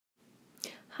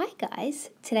Hi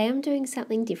guys, today I'm doing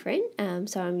something different.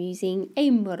 So I'm using a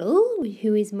model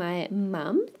who is my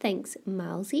mum, thanks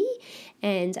Malsey,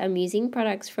 and I'm using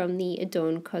products from the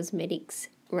Adorn Cosmetics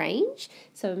range.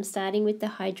 So I'm starting with the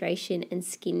hydration and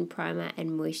skin primer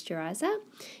and moisturizer,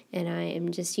 and I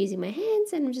am just using my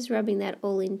hands and I'm just rubbing that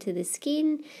all into the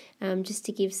skin just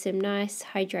to give some nice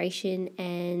hydration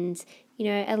and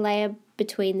a layer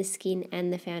between the skin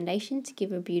and the foundation to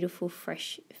give a beautiful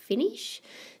fresh finish.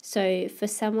 So for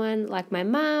someone like my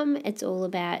mum, it's all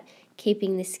about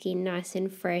keeping the skin nice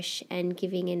and fresh and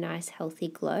giving a nice healthy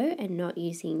glow and not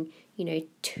using,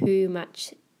 too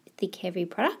much thick heavy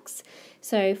products.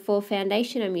 So for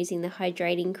foundation, I'm using the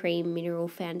Hydrating Cream Mineral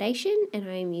Foundation, and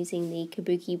I'm using the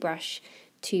Kabuki brush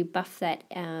to buff that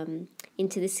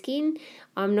into the skin.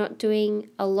 I'm not doing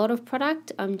a lot of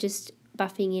product, I'm just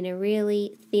buffing in a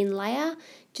really thin layer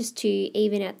just to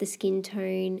even out the skin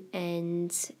tone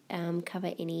and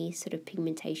cover any sort of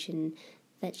pigmentation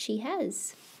that she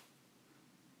has.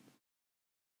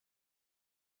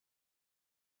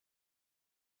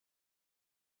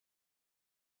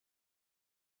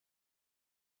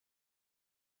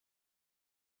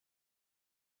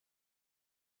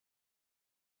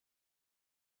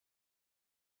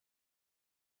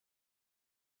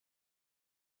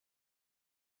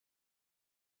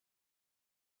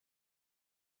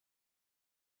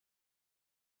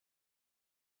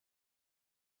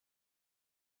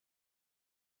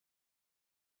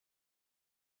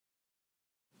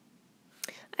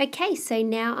 Okay, so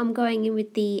now I'm going in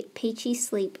with the Peachy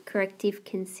Sleep Corrective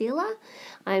Concealer.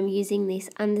 I'm using this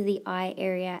under the eye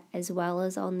area as well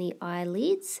as on the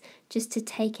eyelids, just to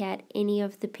take out any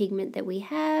of the pigment that we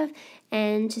have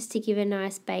and just to give a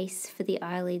nice base for the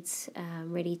eyelids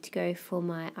ready to go for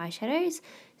my eyeshadows.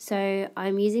 So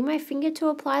I'm using my finger to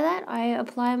apply that. I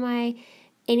apply my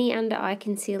any under eye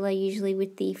concealer usually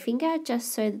with the finger,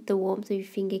 just so that the warmth of your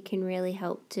finger can really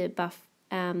help to buff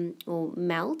or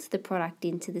melt the product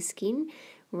into the skin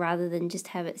rather than just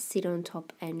have it sit on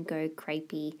top and go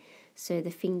crepey. So the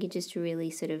finger just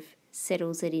really sort of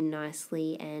settles it in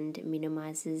nicely and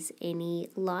minimizes any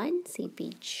line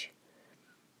seepage.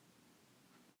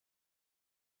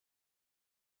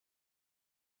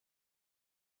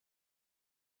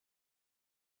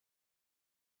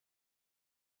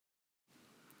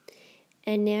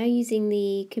 And now using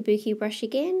the Kabuki brush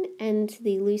again and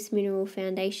the loose mineral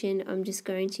foundation, I'm just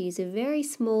going to use a very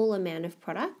small amount of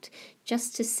product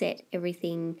just to set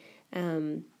everything.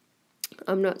 I'm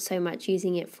not so much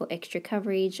using it for extra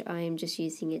coverage, I am just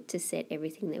using it to set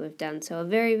everything that we've done. So a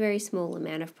very, very small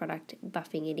amount of product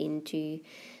buffing it into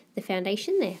the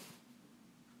foundation there.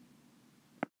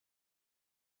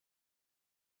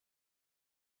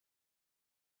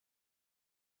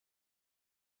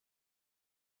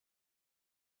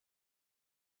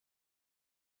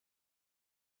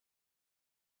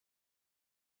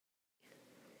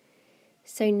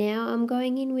 So now I'm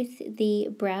going in with the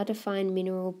Brow Define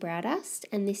Mineral Brow Dust,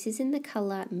 and this is in the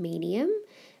colour medium,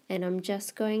 and I'm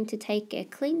just going to take a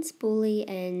clean spoolie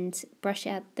and brush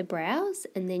out the brows,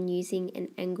 and then using an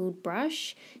angled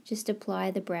brush just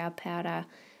apply the brow powder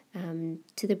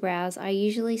to the brows. I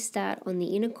usually start on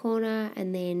the inner corner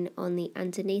and then on the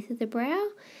underneath of the brow,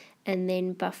 and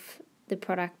then buff the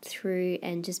product through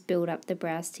and just build up the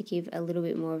brows to give a little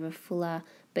bit more of a fuller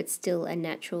but still a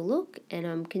natural look. And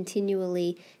I'm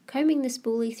continually combing the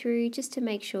spoolie through just to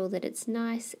make sure that it's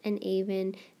nice and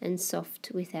even and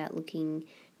soft without looking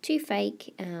too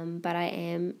fake, but I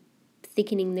am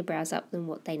thickening the brows up than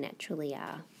what they naturally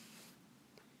are.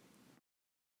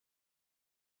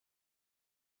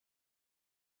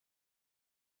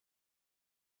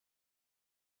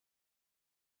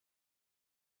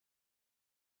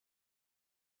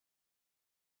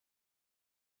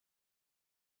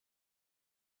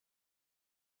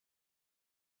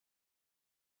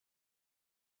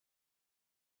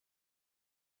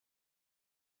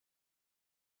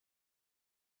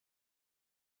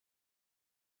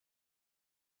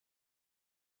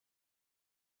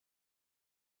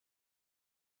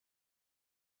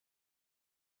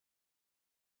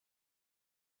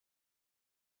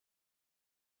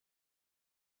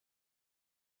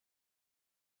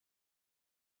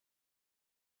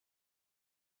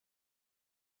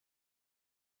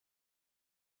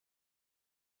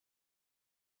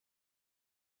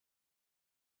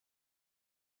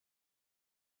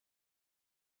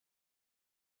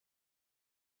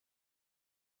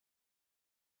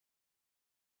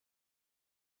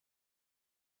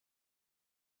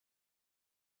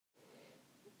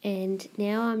 And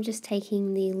now I'm just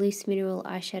taking the loose mineral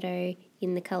eyeshadow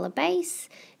in the colour base.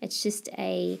 It's just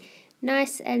a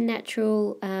Nice and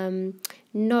natural,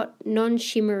 not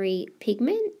non-shimmery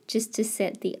pigment, just to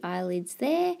set the eyelids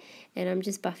there. And I'm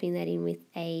just buffing that in with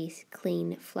a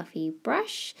clean fluffy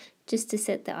brush, just to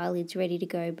set the eyelids ready to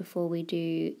go before we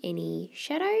do any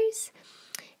shadows.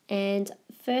 And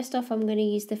first off, I'm going to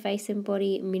use the Face and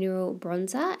Body Mineral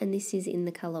Bronzer, and this is in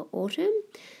the colour Autumn.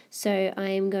 So I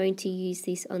am going to use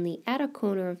this on the outer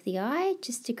corner of the eye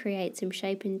just to create some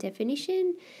shape and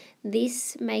definition.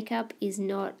 This makeup is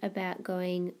not about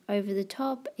going over the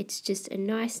top, it's just a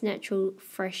nice, natural,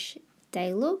 fresh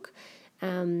day look.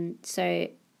 So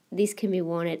this can be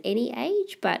worn at any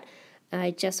age, but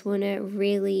I just want to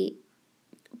really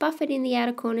buff it in the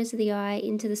outer corners of the eye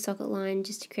into the socket line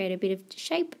just to create a bit of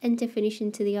shape and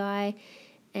definition to the eye,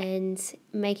 and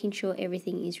making sure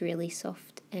everything is really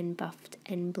soft and buffed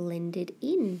and blended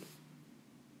in.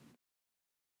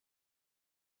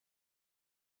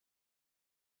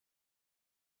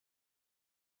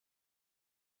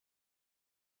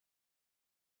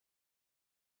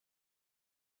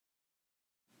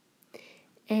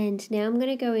 And now I'm going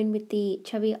to go in with the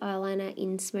Chubby Eyeliner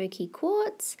in Smoky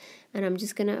Quartz, and I'm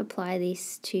just going to apply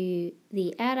this to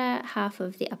the outer half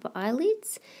of the upper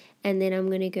eyelids, and then I'm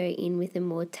going to go in with a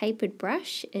more tapered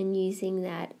brush and using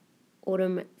that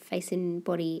Autumn Face and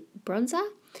Body Bronzer,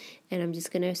 and I'm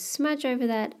just going to smudge over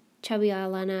that chubby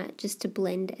eyeliner just to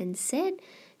blend and set.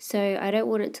 So I don't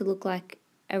want it to look like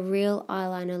a real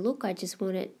eyeliner look, I just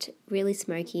want it really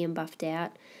smoky and buffed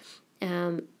out.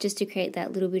 Just to create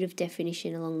that little bit of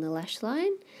definition along the lash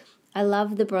line. I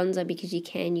love the bronzer because you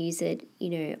can use it,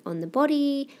 on the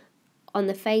body, on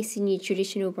the face in your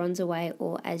traditional bronzer way,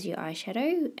 or as your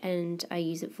eyeshadow, and I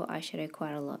use it for eyeshadow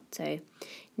quite a lot. So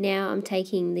now I'm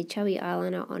taking the chubby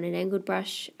eyeliner on an angled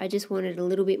brush. I just want it a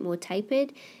little bit more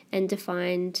tapered and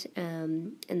defined,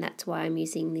 and that's why I'm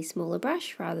using the smaller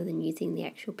brush rather than using the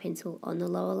actual pencil on the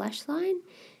lower lash line.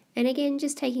 And again,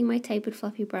 just taking my tapered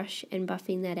fluffy brush and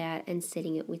buffing that out and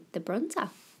setting it with the bronzer.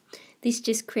 This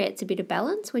just creates a bit of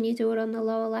balance when you do it on the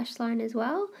lower lash line as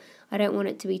well. I don't want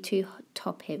it to be too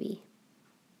top heavy.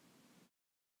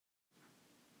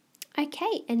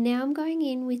 Okay, and now I'm going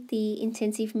in with the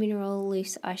Intensive Mineral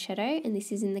Loose Eyeshadow, and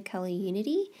this is in the colour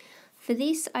Unity. For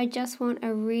this, I just want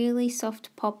a really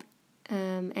soft pop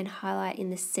and highlight in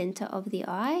the center of the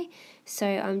eye. So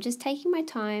I'm just taking my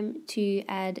time to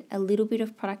add a little bit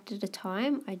of product at a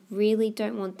time. I really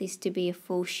don't want this to be a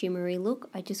full shimmery look.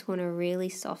 I just want a really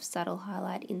soft, subtle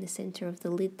highlight in the center of the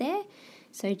lid there.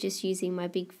 So just using my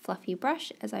big fluffy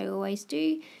brush, as I always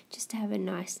do, just to have a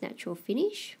nice natural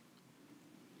finish.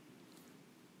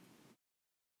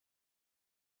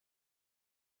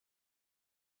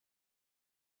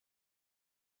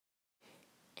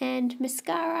 And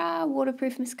mascara,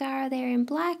 waterproof mascara there in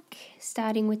black,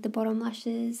 starting with the bottom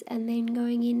lashes and then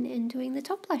going in and doing the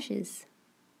top lashes.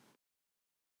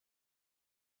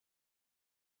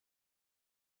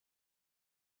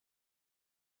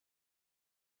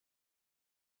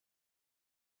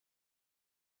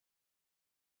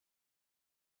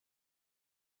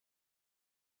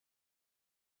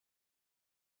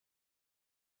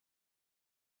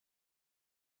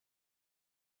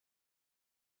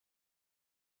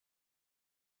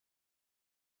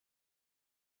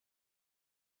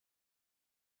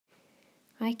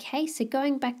 Okay, so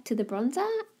going back to the bronzer,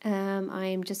 I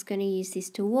am just going to use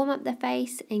this to warm up the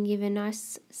face and give a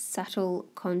nice subtle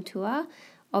contour.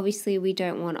 Obviously we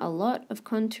don't want a lot of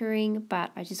contouring, but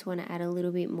I just want to add a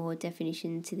little bit more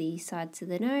definition to the sides of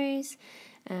the nose,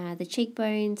 the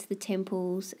cheekbones, the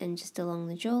temples, and just along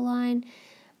the jawline.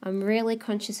 I'm really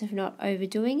conscious of not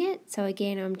overdoing it, so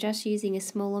again I'm just using a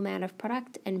small amount of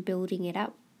product and building it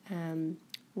up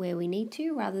where we need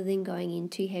to, rather than going in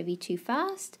too heavy too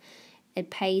fast. It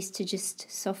pays to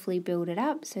just softly build it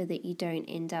up so that you don't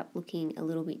end up looking a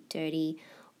little bit dirty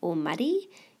or muddy.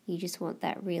 You just want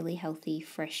that really healthy,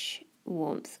 fresh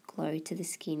warmth glow to the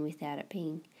skin without it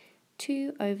being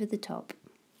too over the top.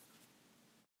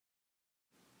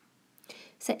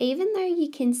 So even though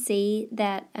you can see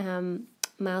that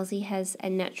Malsey has a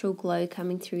natural glow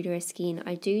coming through to her skin,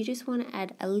 I do just want to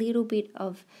add a little bit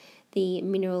of the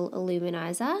Mineral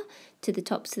Illuminizer to the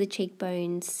tops of the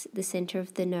cheekbones, the center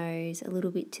of the nose, a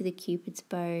little bit to the Cupid's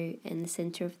bow and the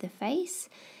center of the face.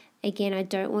 Again, I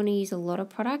don't want to use a lot of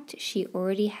product. She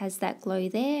already has that glow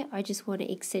there. I just want to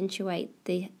accentuate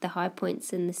the high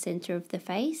points in the center of the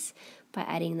face by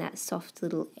adding that soft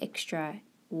little extra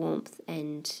warmth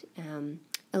and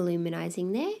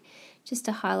illuminizing there, just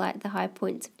to highlight the high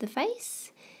points of the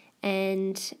face.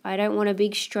 And I don't want a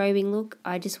big strobing look.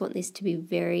 I just want this to be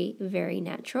very, very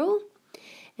natural.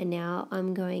 And now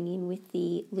I'm going in with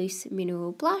the loose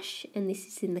mineral blush, and this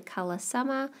is in the colour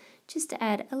Summer, just to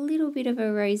add a little bit of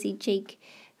a rosy cheek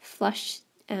flush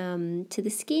to the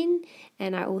skin,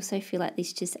 and I also feel like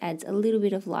this just adds a little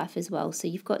bit of life as well. So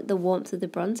you've got the warmth of the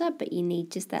bronzer, but you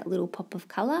need just that little pop of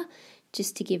colour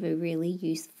just to give a really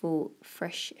youthful,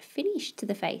 fresh finish to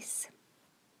the face.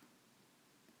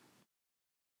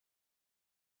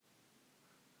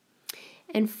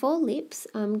 And for lips,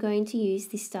 I'm going to use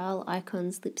the Style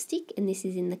Icons lipstick, and this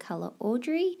is in the colour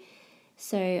Audrey.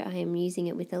 So I am using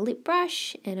it with a lip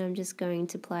brush, and I'm just going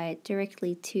to apply it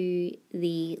directly to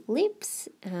the lips.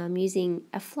 I'm using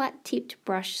a flat tipped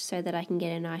brush so that I can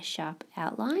get a nice sharp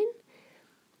outline.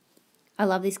 I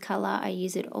love this colour, I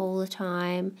use it all the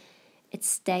time. It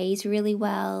stays really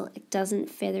well, it doesn't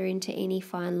feather into any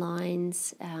fine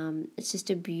lines. It's just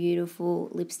a beautiful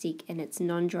lipstick, and it's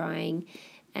non-drying,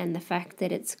 and the fact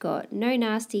that it's got no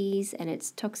nasties and it's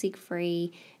toxic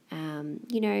free,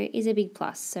 you know, is a big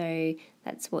plus. So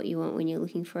that's what you want when you're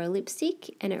looking for a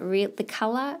lipstick, and the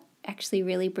colour actually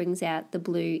really brings out the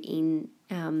blue in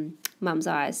Mum's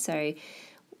eyes, so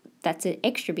that's an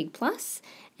extra big plus.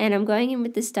 And I'm going in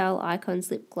with the Style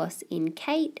Icons lip gloss in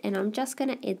Kate, and I'm just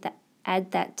going to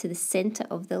add that to the centre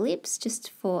of the lips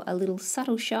just for a little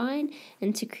subtle shine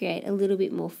and to create a little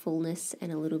bit more fullness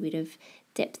and a little bit of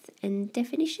depth and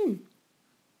definition.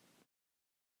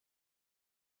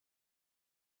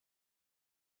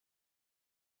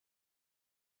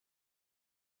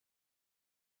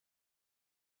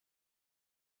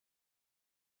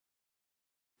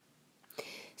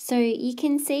 So you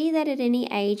can see that at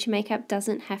any age, makeup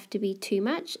doesn't have to be too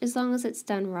much as long as it's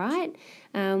done right.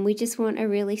 We just want a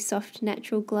really soft,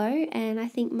 natural glow, and I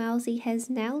think Malsey has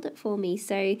nailed it for me.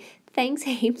 So thanks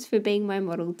heaps for being my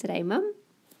model today, Mum.